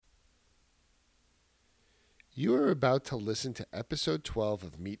You are about to listen to episode 12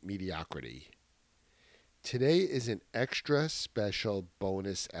 of Meet Mediocrity. Today is an extra special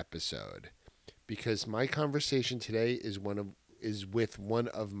bonus episode because my conversation today is with one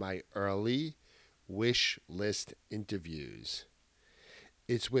of my early wish list interviews.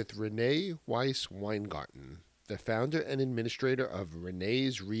 It's with Renee Weiss Weingarten, the founder and administrator of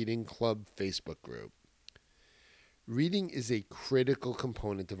Renee's Reading Club Facebook group. Reading is a critical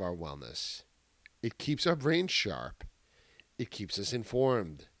component of our wellness. It keeps our brains sharp. It keeps us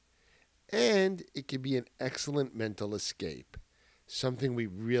informed. And it can be an excellent mental escape, something we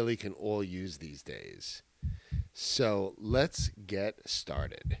really can all use these days. So let's get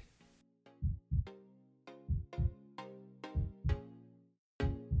started.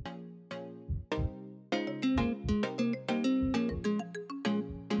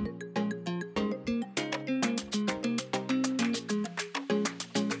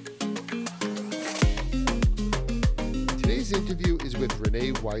 Today's interview is with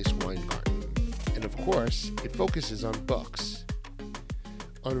Renee Weiss Weingarten, and of course, it focuses on books.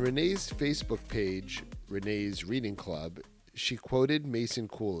 On Renee's Facebook page, Renee's Reading Club, she quoted Mason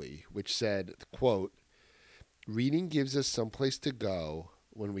Cooley, which said, quote, "Reading gives us someplace to go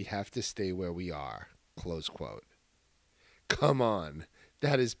when we have to stay where we are," close quote. Come on,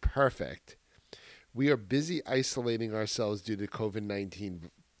 that is perfect. We are busy isolating ourselves due to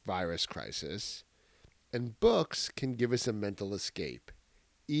COVID-19 virus crisis, and books can give us a mental escape,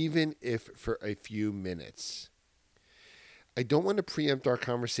 even if for a few minutes. I don't want to preempt our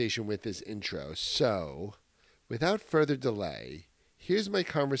conversation with this intro, so without further delay, here's my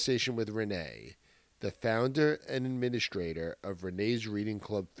conversation with Renee, the founder and administrator of Renee's Reading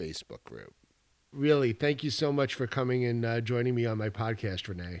Club Facebook group. Really, thank you so much for coming and joining me on my podcast,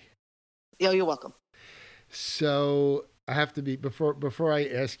 Renee. Yeah, you're welcome. So I have to be before I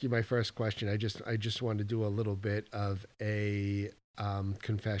ask you my first question. I just want to do a little bit of a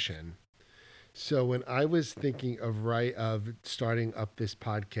confession. So when I was thinking of starting up this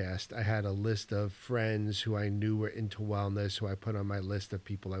podcast, I had a list of friends who I knew were into wellness, who I put on my list of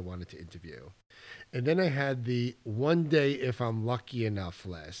people I wanted to interview. And then I had the one day if I'm lucky enough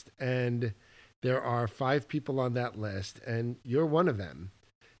list. And there are 5 people on that list, and you're one of them.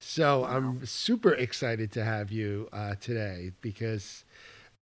 So Wow. I'm super excited to have you today because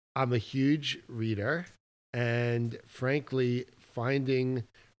I'm a huge reader, and frankly, finding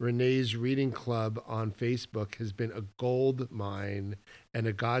Renee's Reading Club on Facebook has been a gold mine and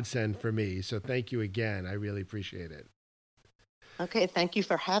a godsend for me. So thank you again. I really appreciate it. Okay, thank you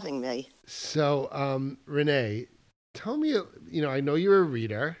for having me. So, Renee, tell me, I know you're a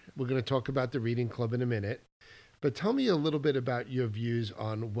reader. We're going to talk about the Reading Club in a minute. But tell me a little bit about your views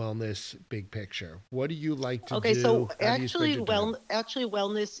on wellness, big picture. What do you like to Okay, do? so How do you spend your time? actually,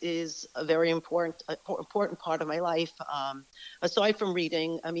 wellness is a very important part of my life. Aside from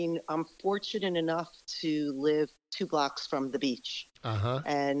reading, I mean, I'm fortunate enough to live 2 blocks from the beach, Uh-huh.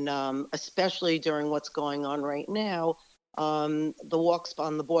 and especially during what's going on right now, the walks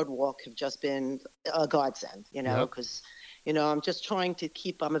on the boardwalk have just been a godsend. Yep. Because I'm just trying to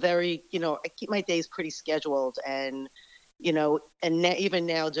keep. I'm a very, I keep my days pretty scheduled, and even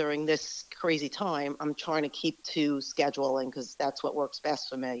now during this crazy time, I'm trying to keep to scheduling because that's what works best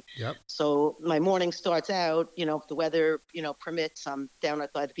for me. Yep. So my morning starts out, if the weather, permits, I'm down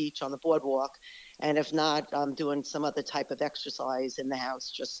by the beach on the boardwalk. And if not, I'm doing some other type of exercise in the house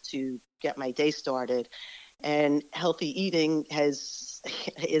just to get my day started. And healthy eating has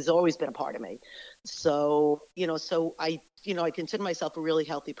always been a part of me. So, I consider myself a really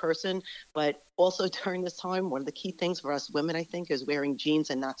healthy person, but also during this time, one of the key things for us women, I think, is wearing jeans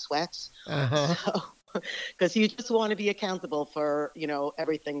and not sweats. Uh-huh. So, because you just want to be accountable for,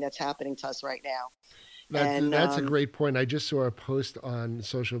 everything that's happening to us right now. That's a great point. I just saw a post on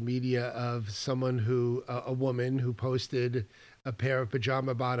social media of someone a woman who posted a pair of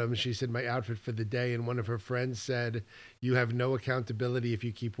pajama bottoms. She said, "My outfit for the day," and one of her friends said, "You have no accountability if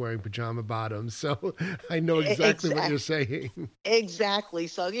you keep wearing pajama bottoms." So I know exactly what you're saying. Exactly.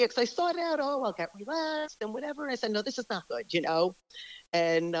 So yeah, because I started out, I'll get relaxed and whatever. And I said, no, this is not good.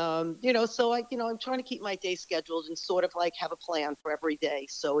 And so I'm trying to keep my day scheduled and sort of like have a plan for every day.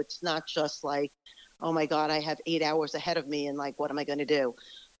 So it's not just like, oh my God, I have 8 hours ahead of me and like, what am I going to do?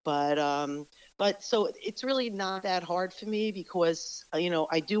 But so it's really not that hard for me because,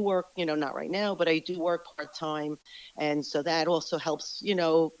 I do work, not right now, but I do work part-time. And so that also helps,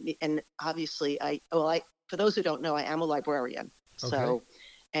 and obviously for those who don't know, I am a librarian. Okay. So,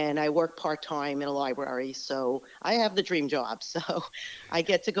 and I work part-time in a library. So I have the dream job. So I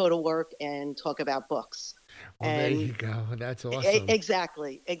get to go to work and talk about books. Well, there And you go. That's awesome.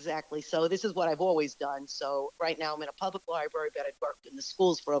 exactly. So this is what I've always done. So right now I'm in a public library, but I've worked in the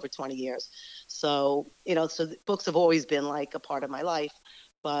schools for over 20 years. So, so books have always been like a part of my life.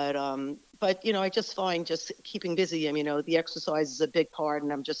 But I just find just keeping busy. I mean, the exercise is a big part,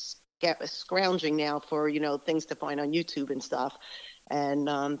 and I'm just scrounging now for, things to find on YouTube and stuff. And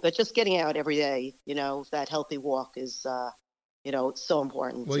but just getting out every day, that healthy walk is it's so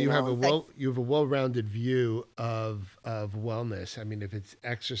important, Well, and thank you have a well-rounded view of wellness. I mean, if it's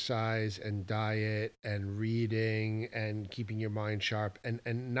exercise and diet and reading and keeping your mind sharp, and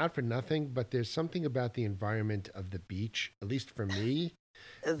not for nothing, but there's something about the environment of the beach, at least for me,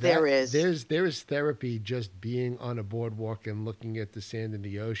 there that is. there is therapy just being on a boardwalk and looking at the sand in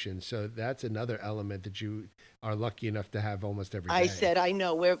the ocean. So that's another element that you are lucky enough to have almost every I day. said, I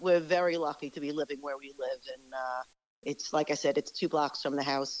know we're very lucky to be living where we live, and it's like I said, it's 2 blocks from the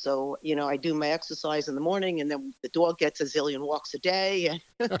house. So I do my exercise in the morning, and then the dog gets a zillion walks a day,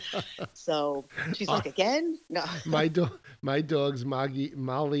 and so she's Uh, like, again, no, my dogs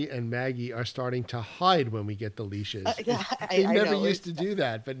Molly and Maggie are starting to hide when we get the leashes. They I never know used it's. to do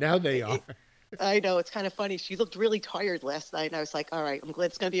that, but now they are. It, I know it's kind of funny. She looked really tired last night, and I was like, "All right, I'm glad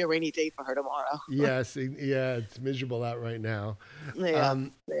it's going to be a rainy day for her tomorrow." Yes, yeah, it's miserable out right now. Yeah,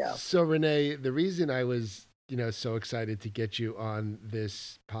 Um, yeah. so Renee, the reason I was, so excited to get you on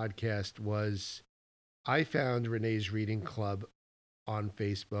this podcast was I found Renee's Reading Club on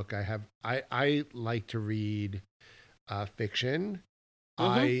Facebook. I like to read fiction. Mhm.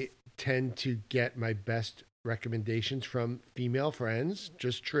 I tend to get my best recommendations from female friends,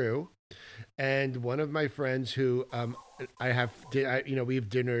 just true. And one of my friends who we have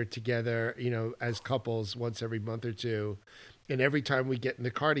dinner together, as couples once every month or two. And every time we get in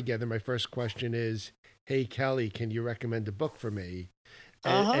the car together, my first question is, "Hey, Kelly, can you recommend a book for me?"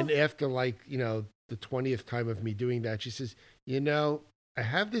 Uh huh. And after the 20th time of me doing that, she says, I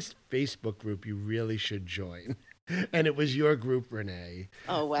have this Facebook group you really should join. And it was your group, Renee.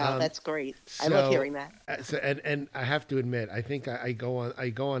 Oh wow, Um, that's great. I love so, hearing that. and I have to admit, I think I go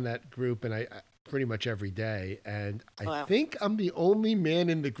on that group and I pretty much every day, and I Wow. think I'm the only man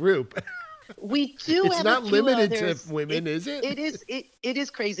in the group. We do It's have a not few limited to others. women, is it? It is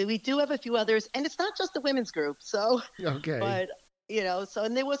crazy. We do have a few others, and it's not just the women's group. So, Okay, but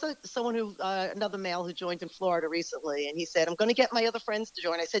and there was someone who another male who joined in Florida recently, and he said, "I'm going to get my other friends to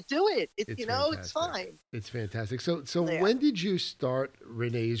join." I said, "Do it. it's It's fantastic. fine." It's fantastic. So Yeah. when did you start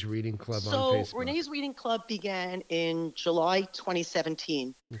Renee's Reading Club on So Facebook? Renee's Reading Club began in July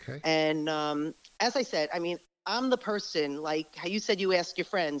 2017. Okay. And as I said, I mean, I'm the person, like how you said you ask your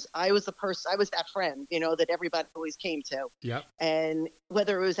friends. I was the person, I was that friend, that everybody always came to. Yep. And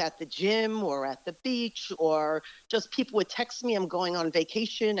whether it was at the gym or at the beach or just people would text me, I'm going on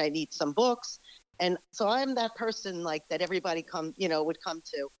vacation, I need some books. And so I'm that person like that everybody would come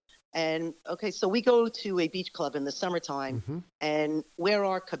to. And okay, so we go to a beach club in the summertime, Mm-hmm. and where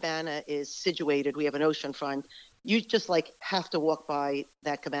our cabana is situated, we have an ocean front. You just like have to walk by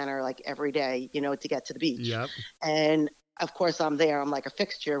that cabana like every day, to get to the beach. Yep. And of course, I'm there. I'm like a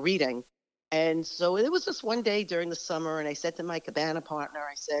fixture reading. And so it was just one day during the summer, and I said to my cabana partner,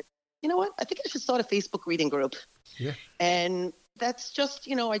 I said, "You know what? I think I should start a Facebook reading group." Yeah. And that's just,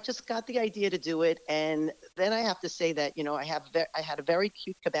 I just got the idea to do it. And then I have to say that, I had a very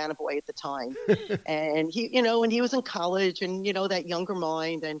cute cabana boy at the time. And he, when he was in college and, that younger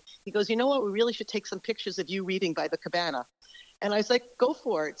mind. And he goes, "You know what? We really should take some pictures of you reading by the cabana." And I was like, "Go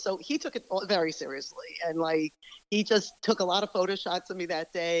for it." So he took it very seriously. And like, he just took a lot of photo shots of me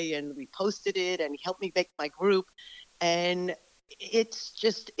that day, and we posted it, and he helped me make my group. And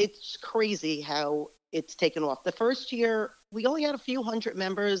it's crazy how it's taken off. The first year, we only had a few hundred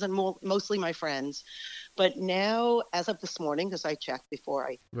members and mostly my friends. But now, as of this morning, because I checked before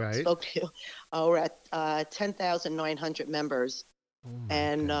I Right. spoke to you, we're at 10,900 members. Oh my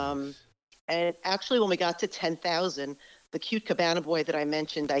And goodness. and actually, when we got to 10,000, the cute cabana boy that I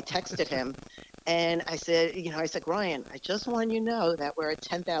mentioned, I texted him, and I said, "Ryan, I just want you to know that we're at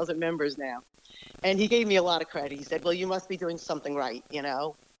 10,000 members now." And he gave me a lot of credit. He said, "Well, you must be doing something right."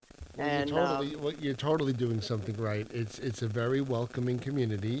 Well, And you're totally doing something right. It's a very welcoming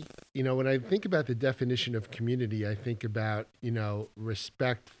community. When I think about the definition of community, I think about,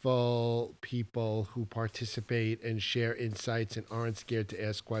 respectful people who participate and share insights and aren't scared to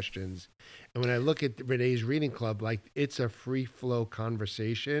ask questions. And when I look at Renee's Reading Club, like it's a free flow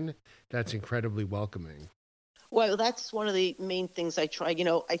conversation that's incredibly welcoming. well, that's one of the main things I try.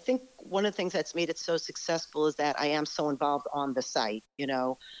 I think one of the things that's made it so successful is that I am so involved on the site,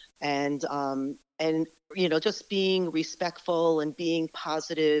 and just being respectful and being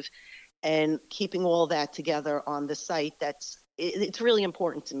positive. and keeping all that together on the site, it's really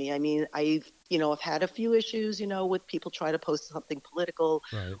important to me. I mean, I've had a few issues, with people try to post something political,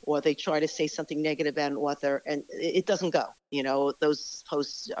 Right. or they try to say something negative about an author, and it doesn't go. Those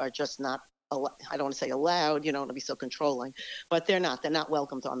posts are just not, I don't want to say allowed, you don't want to be so controlling, but they're not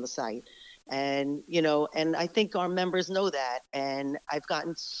welcomed on the site. And I think our members know that. And I've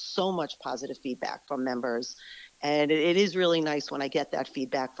gotten so much positive feedback from members. And it is really nice when I get that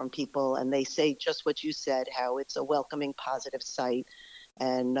feedback from people and they say just what you said, how it's a welcoming, positive site.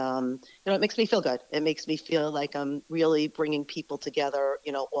 And, it makes me feel good. It makes me feel like I'm really bringing people together,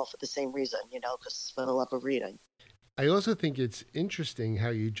 all for the same reason, because for the love of reading. I also think it's interesting how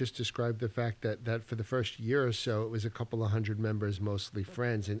you just described the fact that for the first year or so, it was a couple of hundred members, mostly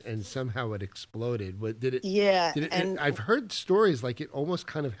friends, and somehow it exploded. What did it? Yeah. Did it? And I've heard stories like it almost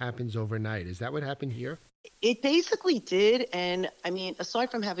kind of happens overnight. Is that what happened here? it basically did. And I mean,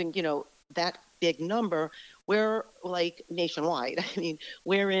 aside from having, that big number, we're like nationwide. I mean,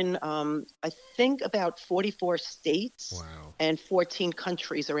 we're in, I think, about 44 states Wow. and 14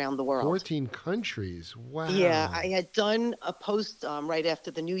 countries around the world. 14 countries. Yeah, I Wow. had done a post right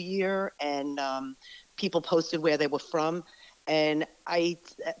after the new year, and people posted where they were from. And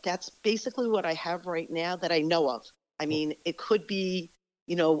that's basically what I have right now that I know of. I Well, mean, it could be,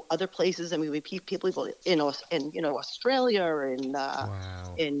 other places. I mean, people in Australia, or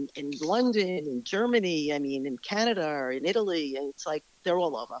wow. in London, in Germany. I mean, in Canada, or in Italy. And it's like they're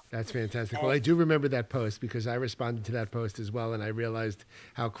all over. That's fantastic. Well, And, I do remember that post because I responded to that post as well, and I realized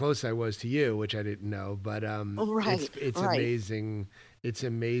how close I was to you, which I didn't know. But oh, right, it's right. amazing. It's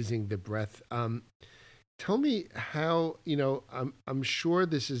amazing the breadth. Tell me how I'm sure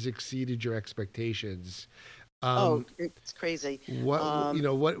this has exceeded your expectations. Oh, Um, it's crazy. what Um,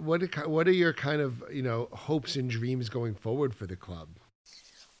 what are your kind of hopes and dreams going forward for the club?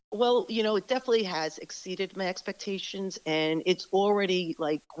 Well, it definitely has exceeded my expectations, and it's already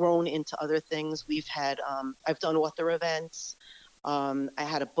like grown into other things. I've done author events. I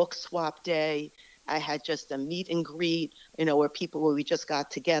had a book swap day. I had just a meet and greet, where we just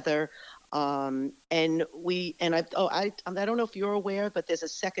got together. I don't know if you're aware, but there's a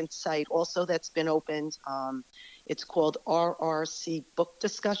second site also that's been opened. It's called RRC Book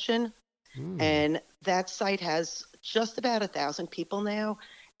Discussion. Hmm. And that site has just about 1,000 people now.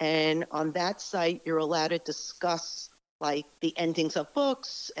 And on that site, you're allowed to discuss like the endings of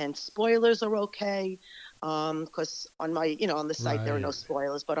books, and spoilers are okay. Because on the site there are no Right.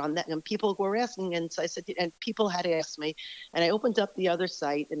 spoilers, but on that, and people were asking, and so I said, and people had asked me, and I opened up the other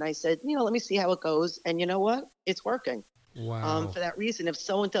site and I said, let me see how it goes, and you know what, it's working. Wow. For that reason, if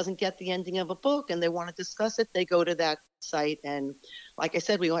someone doesn't get the ending of a book and they want to discuss it, they go to that site. And like I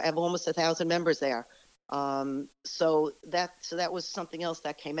said, we have almost 1,000 members there. So that was something else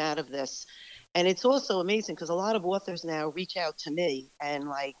that came out of this. And it's also amazing because a lot of authors now reach out to me, and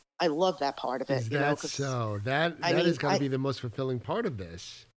like I love that part of it, Is that because so? That I that mean, has got to be the most fulfilling part of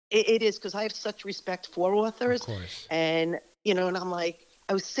this. it is, because I have such respect for Of authors. course. And and I'm like,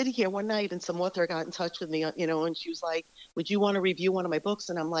 I was sitting here one night and some author got in touch with me, and she was like, would you want to review one of my books?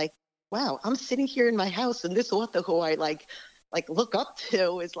 And I'm like, wow, I'm sitting here in my house, and this author who I like look up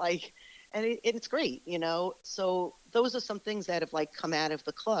to is like, and it's great. So those are some things that have like come out of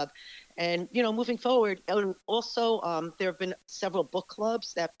the club. And moving forward, and also there have been several book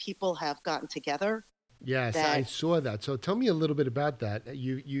clubs that people have gotten together Yes, I that saw that. So tell me a little bit about that.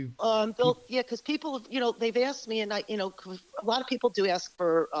 People. yeah, because people, they've asked me, and 'cause a lot of people do ask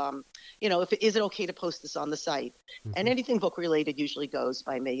for, if is it okay to post this on the site, and Mhm. anything book related usually goes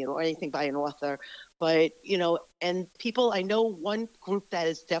by me, or anything by an author, but and people, I know one group that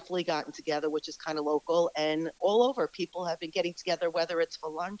has definitely gotten together, which is kind of local, and all over, people have been getting together, whether it's for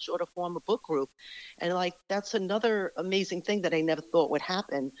lunch or to form a book group, and like that's another amazing thing that I never thought would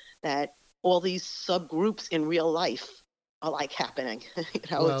happen, that all these subgroups in real life are like happening.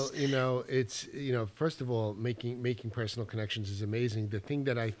 It's Well, it's first of all, making personal connections is amazing. The thing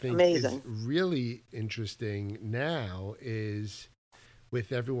that I think is amazing. really interesting now is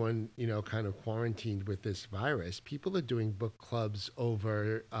with everyone, kind of quarantined with this virus, people are doing book clubs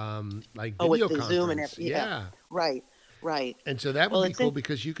over like Oh, with video the Zoom and conference. everything. Yeah, Yeah. right, right. And so that would Well, be cool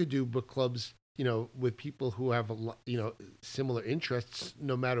because you could do book clubs, with people who have similar interests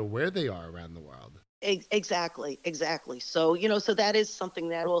no matter where they are around the world. exactly, exactly. So so that is something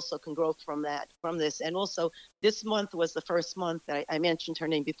that also can grow from this. And also, this month was the first month that I mentioned her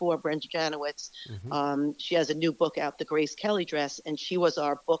name before, Brenda Janowitz. Hmm. She has a new book out, The Grace Kelly Dress, and she was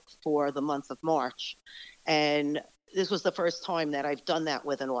our book for the month of March. And this was the first time that I've done that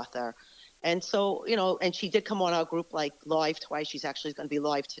with an author. And so, you know, and she did come on our group like live twice. She's actually going to be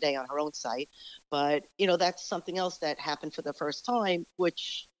live today on her own site. But, you know, that's something else that happened for the first time,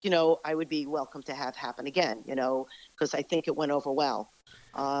 which, you know, I would be welcome to have happen again, you know, because I think it went over well.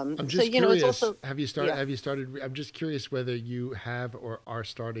 I'm So, just you know, it's curious. also, Have you started? yeah. Have you started? I'm just curious whether you have or are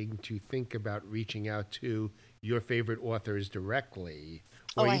starting to think about reaching out to your favorite authors directly,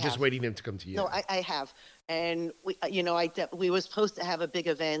 or Oh, are I you just have. waiting them to come to you? No, I have. And we, you know, we were supposed to have a big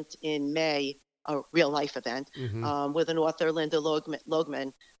event in May, a real life event, Mm-hmm. with an author, Linda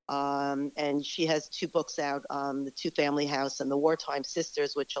Logman. And she has two books out, The Two Family House and The Wartime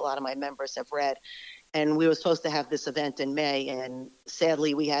Sisters, which a lot of my members have read. And we were supposed to have this event in May, and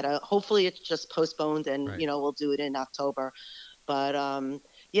sadly we had hopefully it's just postponed, and Right. you know we'll do it in October. But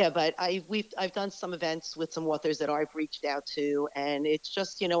yeah, but I've done some events with some authors that I've reached out to, and it's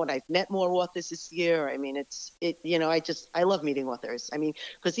just, you know, and I've met more authors this year. I mean, you know, I love meeting authors. I mean,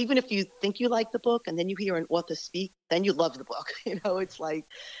 because even if you think you like the book and then you hear an author speak, then you love the book. You know, it's like,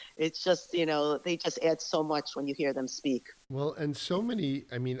 it's just, you know, they just add so much when you hear them speak. Well, and so many,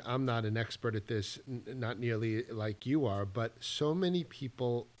 I mean, I'm not an expert at this, not nearly like you are, but so many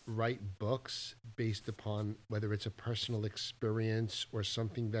people write books based upon whether it's a personal experience or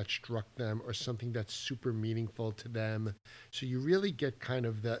something that struck them or something that's super meaningful to them. So you really get kind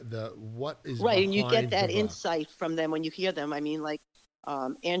of the what is Right, and you get behind the that book. insight from them when you hear them. I mean, like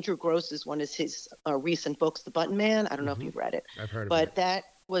Andrew Gross is one of his recent books, The Button Man. I don't know if Hmm. you've read it, I've heard of it. but that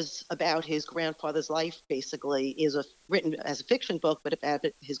was about his grandfather's life. Basically, is a written as a fiction book, but about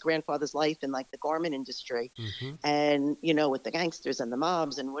his grandfather's life in like the garment industry, Hmm. and you know, with the gangsters and the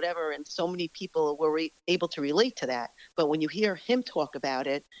mobs and whatever. And so many people were able to relate to that. But when you hear him talk about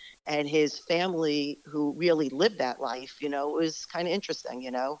it and his family who really lived that life, you know, it was kind of interesting.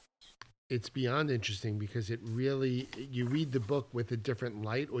 You know. It's beyond interesting because it really you read the book with a different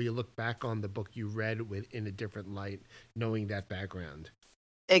light or you look back on the book you read with in a different light knowing that background.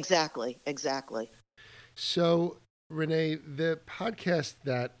 Exactly, exactly. So, Renee, the podcast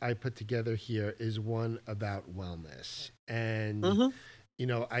that I put together here is one about wellness. And, Hmm. you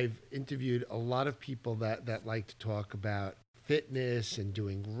know, I've interviewed a lot of people that like to talk about fitness and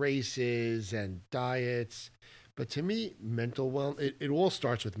doing races and diets. But to me, it all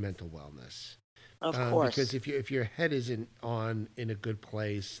starts with mental wellness. Of Because course. if your head isn't on in a good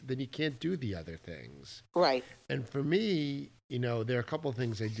place, then you can't do the other things. Right. And for me, you know, there are a couple of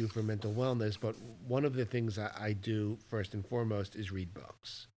things I do for mental wellness, but one of the things I do first and foremost is read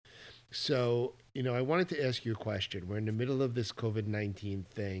books. So, you know, I wanted to ask you a question. We're in the middle of this COVID-19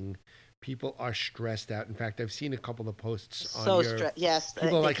 thing. People are stressed out. In fact, I've seen a couple of posts on So your stress. Yes,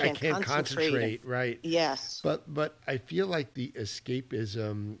 people are they like, I can't can't concentrate. And concentrate, right? yes. But I feel like the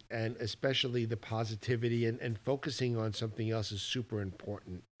escapism and especially the positivity and focusing on something else is super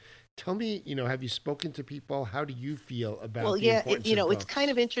important. Tell me, you know, have you spoken to people? How do you feel Well, about the yeah, importance you of know, it's kind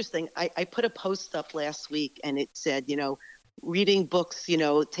books? of interesting. I put a post up last week and it said, you know, reading books, you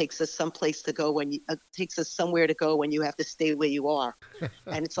know, takes us someplace to go when you takes us somewhere to go when you have to stay where you are.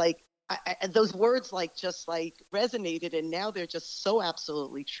 And it's like those words like just like resonated, and now they're just so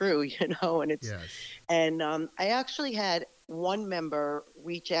absolutely true, you know. And it's Yes. and I actually had one member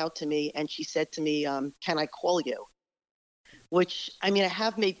reach out to me, and she said to me, "Can I call you?" Which I mean, I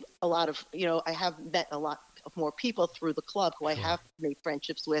have made a lot of, you know, I have met a lot of more people through the club who I Sure. have made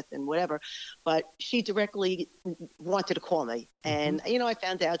friendships with and whatever. But she directly wanted to call me, Mm-hmm. and you know, I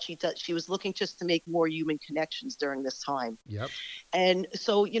found out she was looking just to make more human connections during this time. Yep. And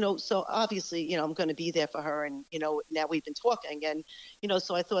so, you know, so obviously, you know, I'm going to be there for her. And, you know, now we've been talking and, you know,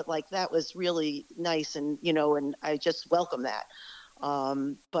 so I thought like that was really nice. And, you know, and I just welcome that.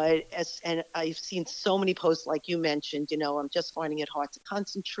 And I've seen so many posts, like you mentioned, you know, I'm just finding it hard to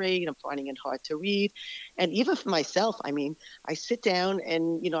concentrate. I'm finding it hard to read. And even for myself, I mean, I sit down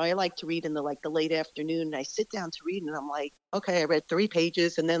and, you know, I like to read in the late afternoon and I sit down to read and I'm like, okay, I read 3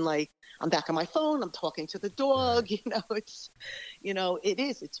 pages and then like, I'm back on my phone. I'm talking to the Right. dog. You know, you know,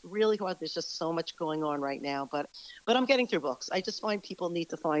 it's really hard. There's just so much going on right now, but I'm getting through books. I just find people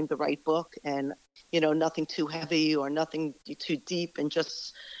need to find the right book and, you know, nothing too heavy or nothing too deep, and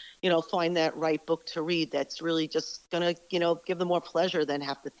just, you know, find that right book to read that's really just going to, you know, give them more pleasure than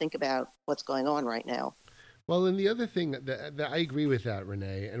have to think about what's going on right now. Well, and the other thing that I agree with that,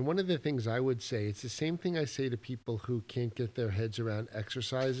 Renee. And one of the things I would say, it's the same thing I say to people who can't get their heads around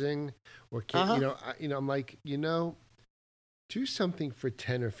exercising or can't, Uh-huh. I'm like, you know, do something for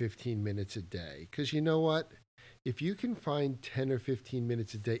 10 or 15 minutes a day. Because you know what? If you can find 10 or 15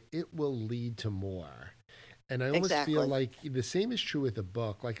 minutes a day, it will lead to more. And I almost feel Exactly. like the same is true with a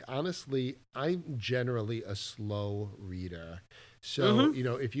book. Like, honestly, I'm generally a slow reader. So,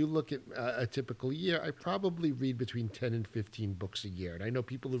 Mm-hmm. if you look at a typical year, I probably read between 10 and 15 books a year. And I know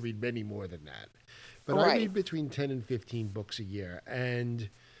people who read many more than that. But I Right. read between 10 and 15 books a year. And,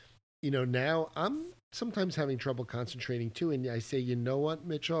 now I'm sometimes having trouble concentrating too. And I say, you know what,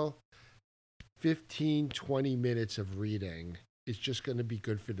 Mitchell? 15, 20 minutes of reading is just going to be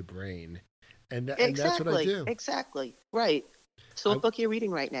good for the brain. And that's what I Exactly. do. Exactly. Right. So, I, what book are you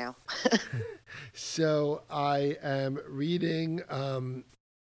reading right now? so I am reading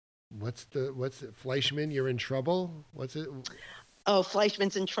what's it? Fleischman, You're in Trouble. What's it? Oh,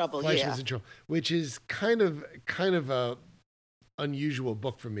 Fleischman's in Trouble. Fleischman's Yeah. in Trouble, which is kind of a unusual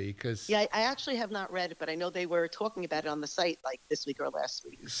book for me because Yeah, I actually have not read it, but I know they were talking about it on the site like this week or last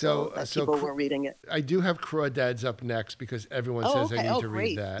week, so so that so people were reading it. I do have Crawdads up next because everyone Oh, says I okay. need Oh, to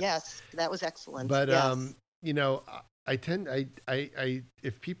read great. that. Yes, that was excellent. But Yes. I tend I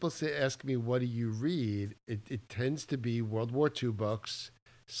if people ask me what do you read, it tends to be World War II books,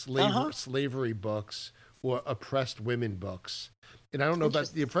 Uh-huh. slavery books, or oppressed women books. And I don't know about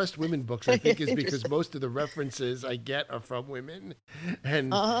the Interesting. oppressed women books. I think is because Interesting. most of the references I get are from women,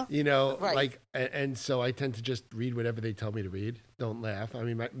 and Uh-huh. Right. and so I tend to just read whatever they tell me to read. Don't laugh. I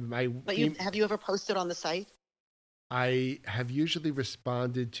mean, my But you theme. have you ever posted on the site? I have usually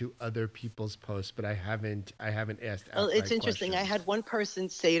responded to other people's posts, but I haven't asked Well, it's outright interesting. I had questions. one person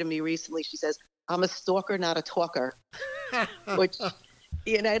say to me recently, she says, "I'm a stalker, not a talker," which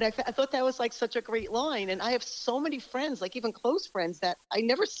and I thought that was like such a great line. And I have so many friends, like even close friends, that I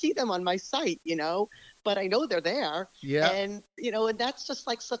never see them on my site, but I know they're there. Yeah, And that's just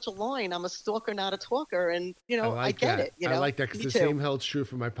like such a line. I'm a stalker, not a talker. And, I I like get that. it, I like that because me the too. same holds true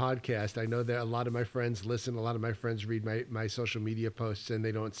for my podcast. I know that a lot of my friends listen, a lot of my friends read my social media posts, and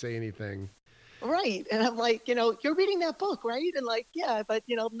they don't say anything. Right. And I'm like, you're reading that book, right? And like, yeah, but,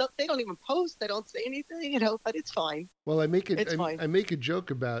 no, they don't even post. They don't say anything, but it's fine. Well, It's fine. I make a joke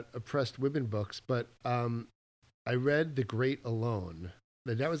about oppressed women books, but I read The Great Alone.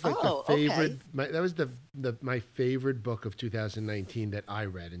 That was like the Oh, okay. favorite. That was my favorite book of 2019 that I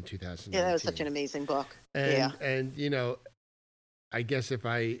read in Yeah, that was such an 2019. amazing book. Yeah. And I guess if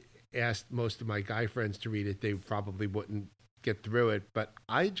I asked most of my guy friends to read it, they probably wouldn't get through it. But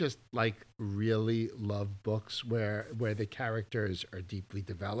I just like really love books where the characters are deeply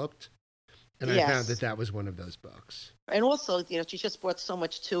developed, and I found that Yes. that was one of those books. And also, she just brought so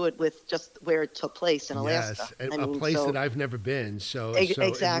much to it with just where it took place in Alaska. Yes, and I a mean, place that so I've never been, so it really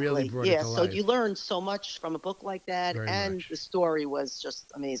exactly. brought it Yeah. to So you life. learn so much from a book like that, Very and much. the story was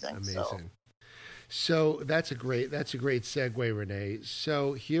just amazing. So, Amazing. So that's a great segue, Renee.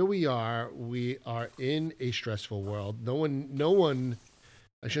 So here we are. We are in a stressful world. No one.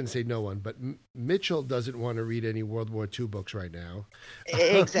 I shouldn't say no one, but Mitchell doesn't want to read any World War II books right now. Um,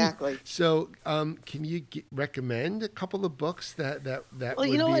 exactly. can you recommend a couple of books that Well,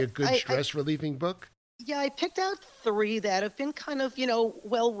 you would know be what? a good stress relieving book? Yeah, I picked out three that have been kind of,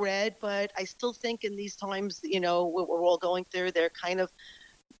 well read, but I still think in these times, what we're all going through, they're kind of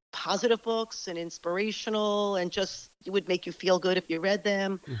positive books and inspirational and just it would make you feel good if you read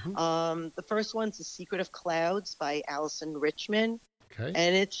them. Hmm. The first one's The Secret of Clouds by Allison Richmond. Okay.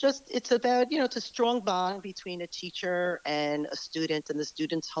 And it's about, it's a strong bond between a teacher and a student, and the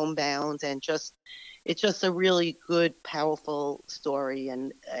student's homebound, and it's just a really good, powerful story.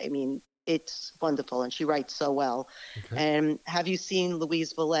 And I mean, it's wonderful, and she writes so well. Okay. And have you seen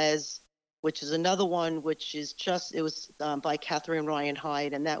Louise Velez, which is another one, which is it was by Catherine Ryan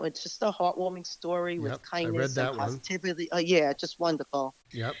Hyde, and that was just a heartwarming story with Yep. I read kindness and that one. positivity. Yeah, just wonderful.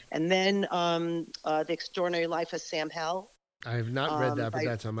 Yep. And then The Extraordinary Life of Sam Hell I have not read that, but by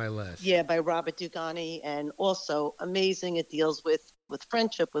that's on my list. yeah, by Robert Dugani, and also amazing. It deals with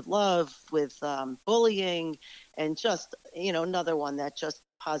friendship, with love, with bullying, and just another one that just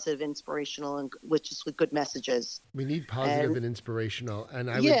positive, inspirational, and which is with good messages. We need positive And and inspirational, and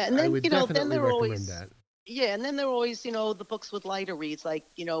I would yeah, and I then would then definitely there are recommend always that. yeah, and then there are always the books with lighter reads,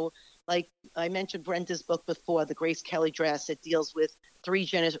 like I mentioned Brenda's book before, the Grace Kelly Dress. It deals with three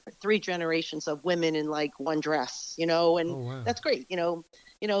generations of women in like one dress, and Oh wow. that's great.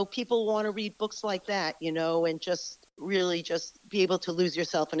 People want to read books like that, and just really just be able to lose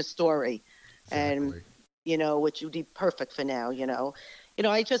yourself in a story, and Exactly. which would be perfect for now.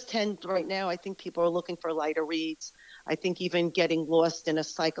 I just tend right now. I think people are looking for lighter reads. I think even getting lost in a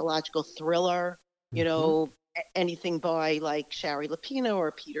psychological thriller, Hmm. anything by like Shari Lapino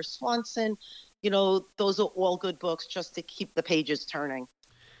or Peter Swanson, those are all good books just to keep the pages turning.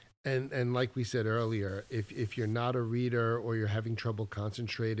 And like we said earlier, if you're not a reader or you're having trouble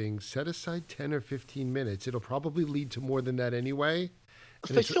concentrating, set aside 10 or 15 minutes. It'll probably lead to more than that anyway.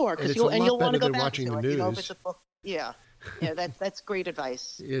 And For it's sure, and because it's a lot you'll want better to go than back watching to the it. You know, if it's news. a book, yeah, yeah, that's great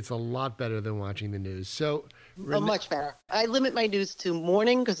advice. It's a lot better than watching the news. So, Oh, Renee, much better. I limit my news to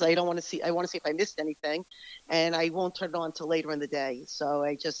morning because I don't want to see. I want to see if I missed anything, and I won't turn it on till later in the day. So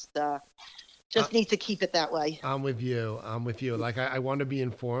I just need to keep it that way. I'm with you. I'm with you. Like I want to be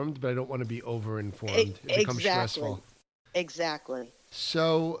informed, but I don't want to be over informed. It becomes Exactly, stressful. exactly.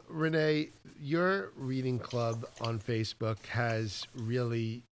 So, Renee, your reading club on Facebook has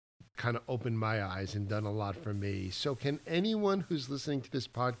really kind of opened my eyes and done a lot for me. So, can anyone who's listening to this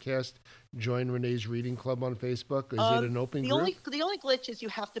podcast join Renee's reading club on Facebook? Is it an open group? The only glitch is you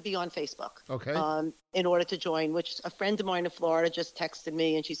have to be on Facebook Okay. in order to join. Which a friend of mine in Florida just texted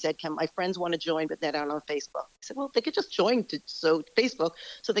me and she said, "Can my friends want to join, but they're not on Facebook?" I said, "Well, they could just join Facebook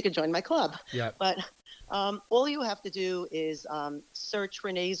so they could join my club." Yeah. But all you have to do is search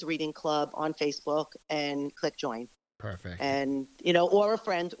Renee's Reading Club on Facebook and click join. Perfect. And or a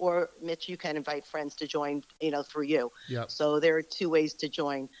friend, or Mitch, you can invite friends to join through you. Yep. So there are two ways to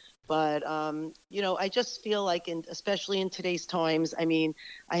join. But I just feel like, especially in today's times, I mean,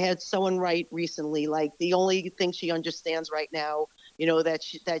 I had someone write recently, like the only thing she understands right now,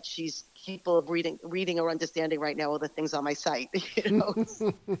 that she's capable of reading or understanding right now are the things on my site. And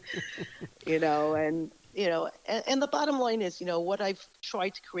and the bottom line is, what I've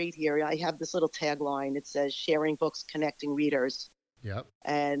tried to create here. I have this little tagline. It says, "Sharing books, connecting readers." Yep.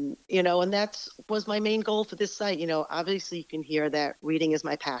 And and that was my main goal for this site. Obviously you can hear that reading is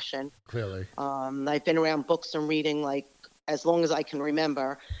my passion. Clearly. I've been around books and reading like as long as I can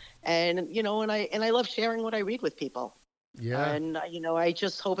remember, and and I love sharing what I read with people. Yeah. And I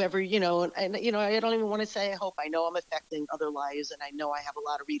just hope and I don't even want to say I hope. I know I'm affecting other lives, and I know I have a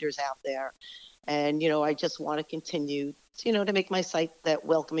lot of readers out there. And I just want to continue to make my site that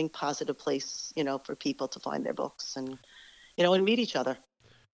welcoming, positive place for people to find their books and and meet each other.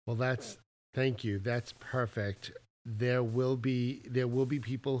 Well, thank you. That's perfect. There will be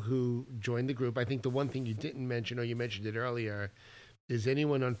people who join the group. I think the one thing you didn't mention, or you mentioned it earlier, is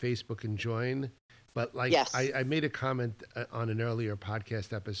anyone on Facebook can join. But like Yes. I made a comment on an earlier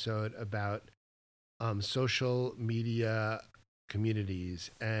podcast episode about social media communities,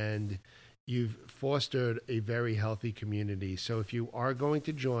 and you've fostered a very healthy community. So if you are going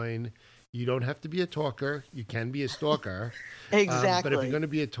to join, you don't have to be a talker. You can be a stalker. Exactly. But if you're going to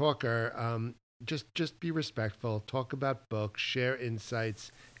be a talker, just be respectful. Talk about books, share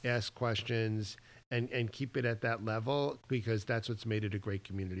insights, ask questions, and keep it at that level, because that's what's made it a great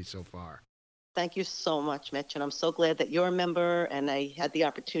community so far. Thank you so much, Mitch. And I'm so glad that you're a member and I had the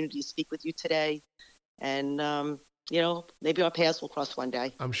opportunity to speak with you today. And, maybe our paths will cross one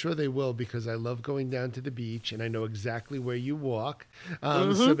day. I'm sure they will, because I love going down to the beach and I know exactly where you walk.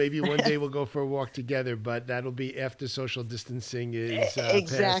 Mm-hmm. So maybe one day we'll go for a walk together, but that'll be after social distancing is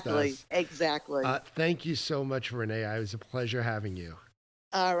Exactly. past us. Exactly. Thank you so much, Renee. It was a pleasure having you.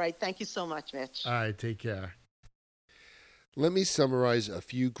 All right. Thank you so much, Mitch. All right. Take care. Let me summarize a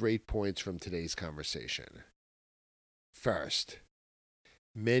few great points from today's conversation. First,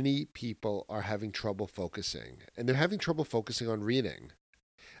 many people are having trouble focusing, and they're having trouble focusing on reading.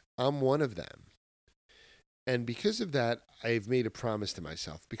 I'm one of them. And because of that, I've made a promise to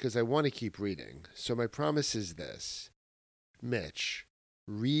myself, because I want to keep reading. So my promise is this: Mitch,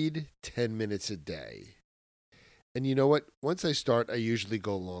 read 10 minutes a day. And you know what? Once I start, I usually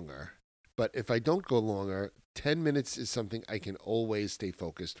go longer. But if I don't go longer, 10 minutes is something I can always stay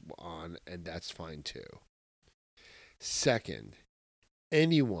focused on, and that's fine too. Second,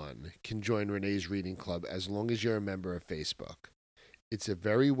 anyone can join Renee's Reading Club as long as you're a member of Facebook. It's a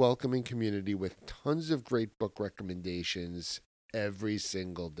very welcoming community with tons of great book recommendations every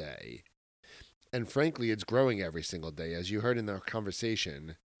single day. And frankly, it's growing every single day. As you heard in our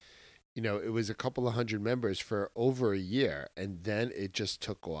conversation, it was a couple of hundred members for over a year, and then it just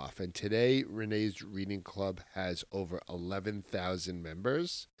took off. And today, Renee's Reading Club has over 11,000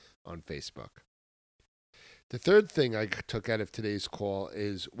 members on Facebook. The third thing I took out of today's call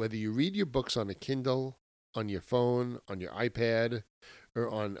is whether you read your books on a Kindle, on your phone, on your iPad, or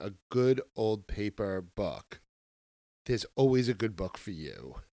on a good old paper book, there's always a good book for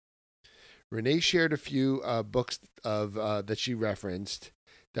you. Renee shared a few books that she referenced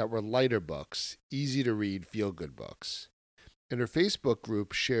that were lighter books, easy to read, feel-good books. And her Facebook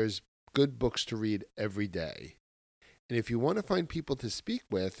group shares good books to read every day. And if you want to find people to speak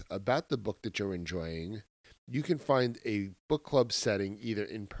with about the book that you're enjoying, you can find a book club setting either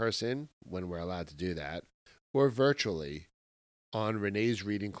in person, when we're allowed to do that, or virtually. on Renee's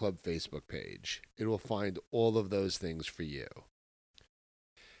Reading Club Facebook page. It will find all of those things for you.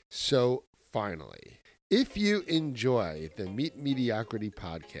 So, finally, if you enjoy the Meet Mediocrity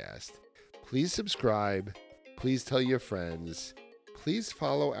podcast, please subscribe, please tell your friends, please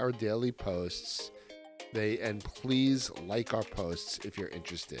follow our daily posts, and please like our posts if you're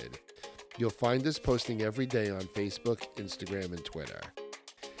interested. You'll find us posting every day on Facebook, Instagram, and Twitter.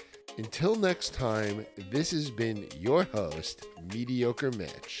 Until next time, this has been your host, Mediocre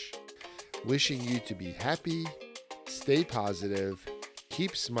Mitch, wishing you to be happy, stay positive,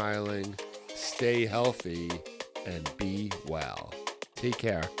 keep smiling, stay healthy, and be well. Take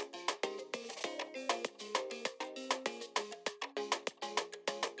care.